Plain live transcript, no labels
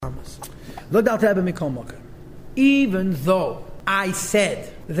Look out Rebbe Mikol Moker. Even though I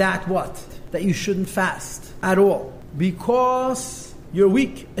said that what? That you shouldn't fast at all. Because you're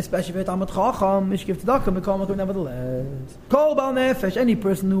weak, especially if you're Talmud Chacham, Mishkiv Tzedakah, Mikol Moker nevertheless. Kol Bal Nefesh, any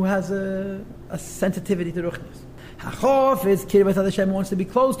person who has a sensitivity to Ruchnis. Hachof is Kirvat Hashem wants to be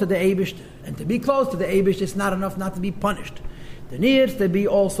close to the Eibush, and to be close to the Eibush is not enough not to be punished. There needs to be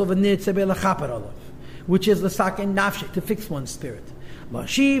also the Nitze Belachaper Olav, which is the Sakin Nafshik, to fix one's spirit.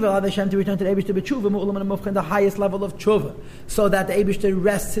 Lashiv al Hashem to return to the Eibush to be tshuva, mu'ulam and mufkan, the highest level of tshuva, so that the Eibush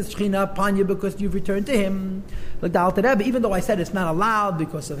rests his shechina upon you because you've returned to him. Like the Alter Rebbe, even though I said it's not allowed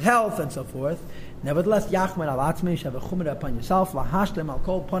because of health and so forth, nevertheless, Yachmer al Atzmi, you have a chumrah upon yourself, lahashtem al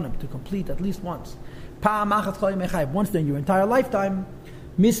kol panim, to complete at least once. Once during your entire lifetime,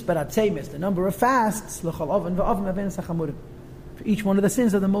 the number of fasts, for each one of the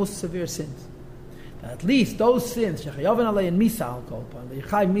sins are the most severe sins. At least those sins, right? Even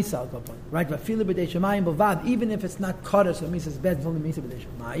if it's not Kodesh or Misa's bed, it's only Misa b'dei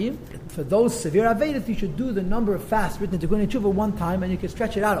Shemayim. For those severe Avedas, you should do the number of fasts written in Tikkun Tshuva one time, and you can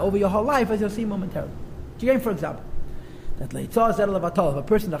stretch it out over your whole life, as you'll see momentarily. For example, that Leitzah Zedel of Atolah, if a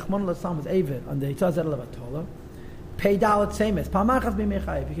person, Rachmana litzlan, was Avid on the Leitzah Zedel of Atolah, pay dalet semes, pamachas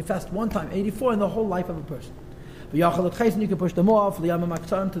b'mechayiv. You can fast one time, 84 in the whole life of a person. V'yachal et you can push them off, l'yamim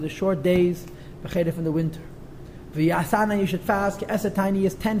aksarim, to the short days, v'chedef in the winter. V'yasana, you should fast, ke'eser tiny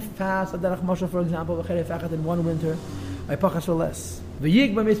is 10 fasts, of the Moshe, for example, v'chedef echad in one winter, v'ypachas or less.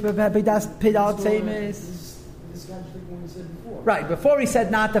 V'yigba mitzvah, pay dalet semes. This contradicts what we said before. Right, before he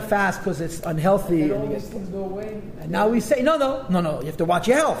said not to fast because it's unhealthy. And all these things go away. And now we say, no, you have to watch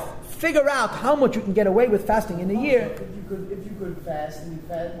your health. Figure out how much you can get away with fasting in a year. If you could fast, and you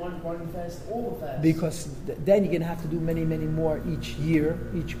fast one fast, all the fasts. Because then you're going to have to do many, many more each year,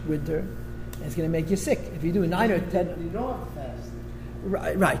 each winter. And it's going to make you sick. If you do 9 or 10... You don't have to fast.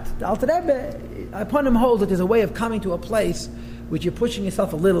 Right. The Alter Rebbe, upon him, holds that there's a way of coming to a place which you're pushing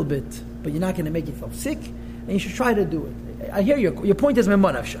yourself a little bit, but you're not going to make yourself sick. And you should try to do it. I hear your point is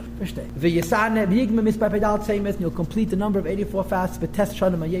memonavsha. And you'll complete the number of 84 fasts, but test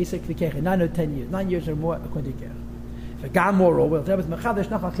 9 or 10 years. 9 years or more according to Kerach.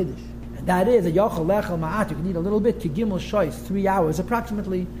 And that is a yochel lechel ma'at. You can eat a little bit. Kigimel shois, 3 hours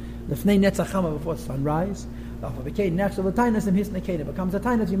approximately. Lefnei netzachama, before sunrise. Next to the tainus and hisna keda becomes a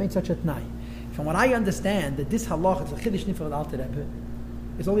tainus. You make such a tnai. From what I understand, that this halach is a chiddush nifel al Alter Rebbe.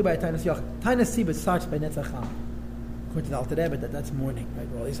 It's only by Tainus Yochel. Tainus Sibit starts by Netzacham. According to the Alter Rebbe, that's morning, right?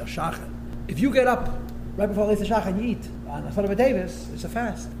 Well, it's a shachar. If you get up right before it's a shachar and you eat on a Sodom Davis, it's a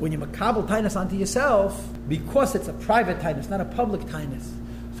fast. When you makabel Tainus onto yourself, because it's a private Tainus, not a public Tainus,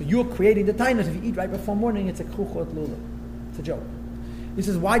 so you're creating the Tainus. If you eat right before morning, it's a kruchot lula. It's a joke. This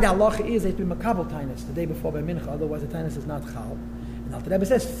is why the halacha is that you makabel Tainus the day before by mincha, otherwise the Tainus is not chal. The Rebbe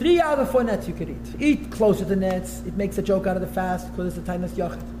says 3 hours before nets you could eat. Eat closer to nets. It makes a joke out of the fast because it's a tainus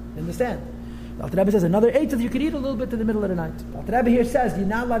yachid. You understand? The Rebbe says another 8 you could eat a little bit in the middle of the night. The Rebbe here says you're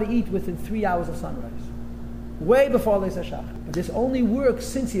not allowed to eat within 3 hours of sunrise, way before Leis Hashach. But this only works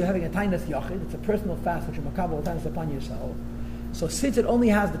since you're having a tainus yachid. It's a personal fast which you makabel tainus upon yourself. So since it only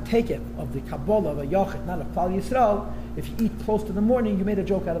has the takef of the kabbalah of a yachid, not of Klal Yisrael, if you eat close to the morning, you made a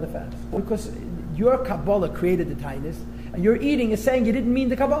joke out of the fast because your kabbalah created the tainus. And your eating is saying you didn't mean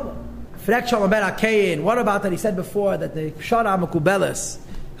the Kabbalah. What about that he said before that the Shara Mekubelis,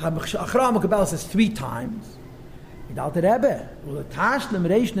 Achra Mekubelis is 3 times? The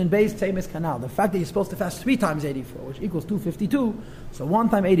fact that you're supposed to fast 3 times 84, which equals 252, so 1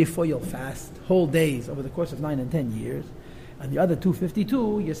 time 84 you'll fast whole days over the course of 9 and 10 years. And the other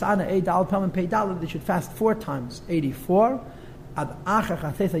 252, Yasana Eid Dal Pam and Pei Dal, they should fast 4 times 84.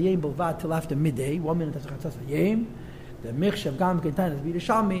 Till after midday, 1 minute after Chatzas Hayim. The Michshav Gam Kentanis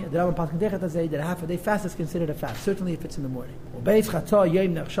B'Yirushalmi, the Rambam Paskin Dechet Azay, that a half a day fast is considered a fast, certainly if it's in the morning.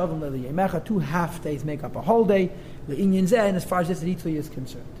 2 half days make up a whole day, the Inyan Zeh, and as far as this Ritzvah is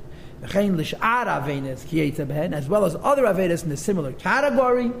concerned. As well as other Avedas in the similar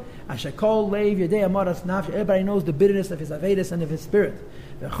category, everybody knows the bitterness of his Avedas and of his spirit.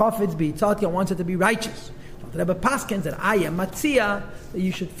 The Chafetz B'Yitzatya wants it to be righteous. The Rebbe Paskins that I am Matzia, that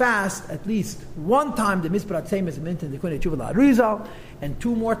you should fast at least 1 time the Misprat Semes mint in the Kunei Tshuva Arizal, and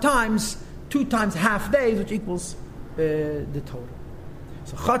 2 more times, 2 times half days, which equals the total.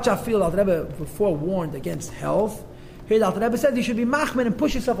 So Chachafil, Al Rebbe before warned against health. Here the Al Rebbe said you should be machman and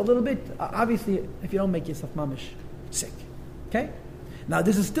push yourself a little bit. Obviously, if you don't make yourself mamish sick. Okay? Now,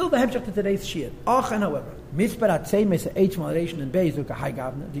 this is still the hemshech to today's shiur. Achan, however, Misprat Semes, H moderation and Beis High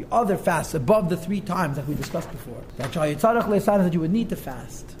Gavna, the other fasts above the 3 times that we discussed before, that you would need to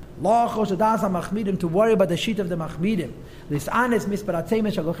fast To worry about the sheet of the machmidim. This honest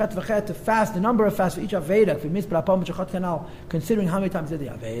to fast the number of fasts for each Aveda, considering how many times did the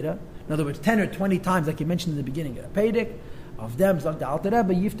Aveda. In other words, 10 or 20 times, like you mentioned in the beginning, Pedic, of them, the Alter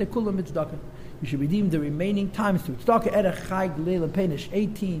Rebbe, Yifte Kulam Tzedakah. You should redeem the remaining times through Tzedakah, Erech Chai Gleil and Penish,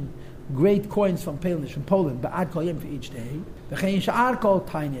 18 great coins from Poland, Ba'ad Kol Yom for each day. V'chein Sha'ar Kol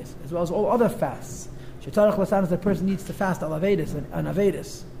Tainis, as well as all other fasts. Shetarach Lasan is the person needs to fast al Avedis and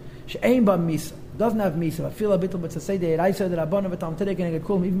Avedis. She'ein Ba Misa, doesn't have Misa, but feel a bit of Mitzvah the Raisa, the Rabbanon, V'tam Terek, and get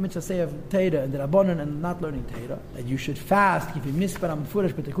cool, even Mitzvah of Teira, and the Rabbanon, and not learning Teira. That you should fast, if you miss, but I'm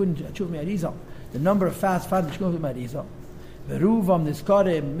foolish, but they couldn't achieve me Arizal. The number of fasts, which goes with Arizal. Veruvam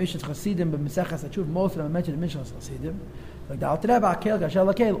Niskare Mishas Chasidim b'Mesechas Achuv. Most of them mentioned Mishas Chasidim. Like the Alter Rebbe, Akel,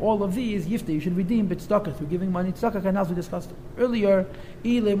 Gashel, Akel. All of these Yifte you should redeem b'Tzedakah through giving money. Tzedakah canals we discussed earlier.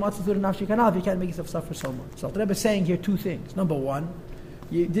 Ile Matzah Nafshi Kanal. If you can't make yourself suffer so much. So Alter Rebbe is saying here two things. Number one,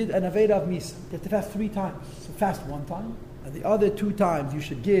 you did an Aveda of Misa. You have to fast 3 times. So fast 1 time, and the other 2 times you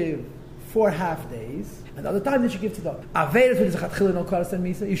should give 4 half days, and the other time you should give tzedakah. Avedas with Zachatchilin or Karas and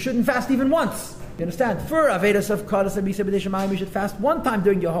Misa, you shouldn't fast even once. You understand? For Avedas of Karas and Misa b'Deshamayim, you should fast 1 time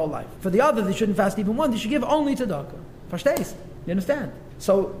during your whole life. For the others, you shouldn't fast even once. You should give only tzedakah. Verstehst? You understand?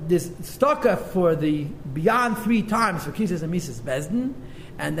 So this tzedakah for the beyond 3 times for Kisas and Misas Bezdin,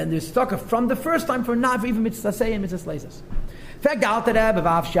 and then there's tzedakah from the first time for not for even mitzvah say and mitzvah leisas. In fact, the Alter Rebbe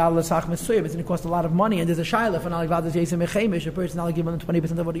vav shalas hach mesuyim. It's going to cost a lot of money, and there's a shaila for not like vav jason mechemish. A person not give him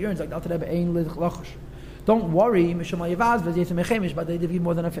 20% of what he earns. Like the Alter Rebbe ein lidchlochush. Don't worry, mishum yavaz vav jason mechemish, but they give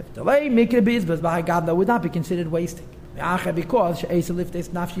more than a fifth. Delay mikre bizbas by God that would not be considered wasting. Because she'esa liftes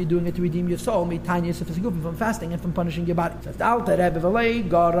nafshi, you're doing it to redeem your soul. Mitanya yisuf is from fasting and from punishing your body. Says the Alter Rebbe v'lei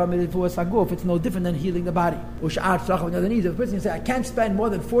garam ilfuas haguf. It's no different than healing the body. Ush'ar tzrach on the other needs. If a person can say, I can't spend more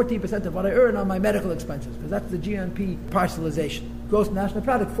than 14% of what I earn on my medical expenses, because that's the GNP parcelization. Gross national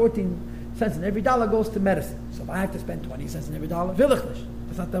product, 14 cents in every dollar goes to medicine. So if I have to spend 20 cents in every dollar, villichlish.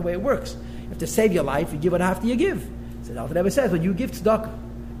 That's not the way it works. You have to save your life. You give what after you give. So the Alter Rebbe says, when you give tzedakah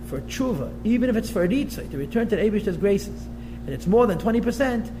for tshuva, even if it's for ritzah, to return to the Eibishter's graces, and it's more than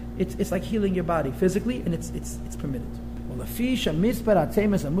 20%, it's like healing your body physically, and it's permitted.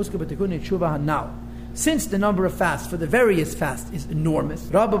 Since the number of fasts for the various fasts is enormous, is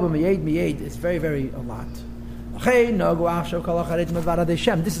very, very a lot. This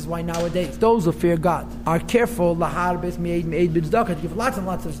is why nowadays those who fear God are careful to give lots and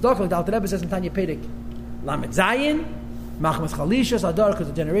lots of tzedakah. Like the Alter Rebbe says in Tanya Pedic, Lamed Zayin, Machmas Chalishas Adar, because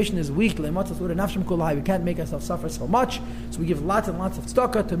the generation is weak. We can't make ourselves suffer so much, so we give lots and lots of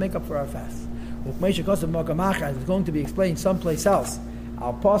tzedakah to make up for our fast. It's going to be explained someplace else.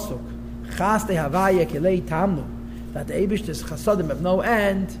 Al pasuk Chaste Havaya Kilei Tamnu, that the Eibishter's chasadim have no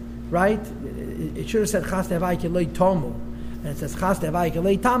end. Right? It should have said Chaste Havaya Kilei Tomu, and it says Chaste Havaya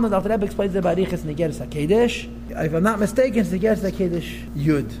Kilei Tamnu. The Alter Rebbe explains the Barichas Negeres HaKedesh. If I'm not mistaken, it's Negeres HaKedesh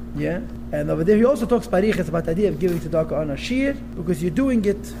Yud. Yeah. And over there he also talks Barichas about the idea of giving tzedakah on a shir, because you're doing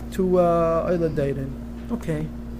it to Oilad Deirin. Okay.